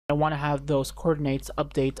I want to have those coordinates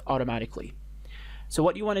update automatically. So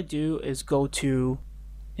what you want to do is go to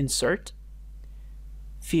Insert,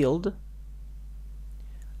 Field,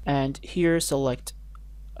 and here select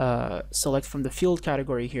from the field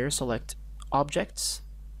category here, select Objects,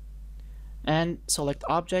 and select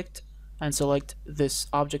Object, and select this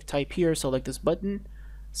object type here, select this button,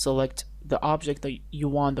 select the object that you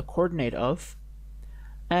want the coordinate of,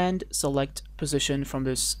 and select Position from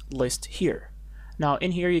this list here. Now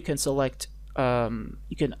in here you can select,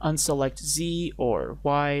 you can unselect Z or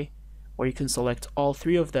Y, or you can select all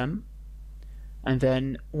three of them, and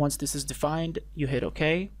then once this is defined, you hit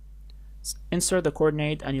OK. Insert the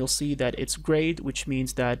coordinate and you'll see that it's grayed, which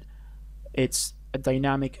means that it's a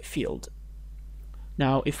dynamic field.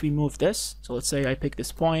 Now if we move this, so let's say I pick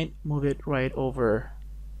this point, move it right over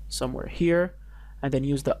somewhere here, and then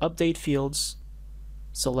use the update fields,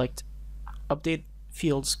 select update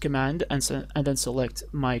fields command, and then select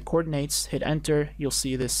my coordinates, hit enter, you'll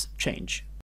see this change.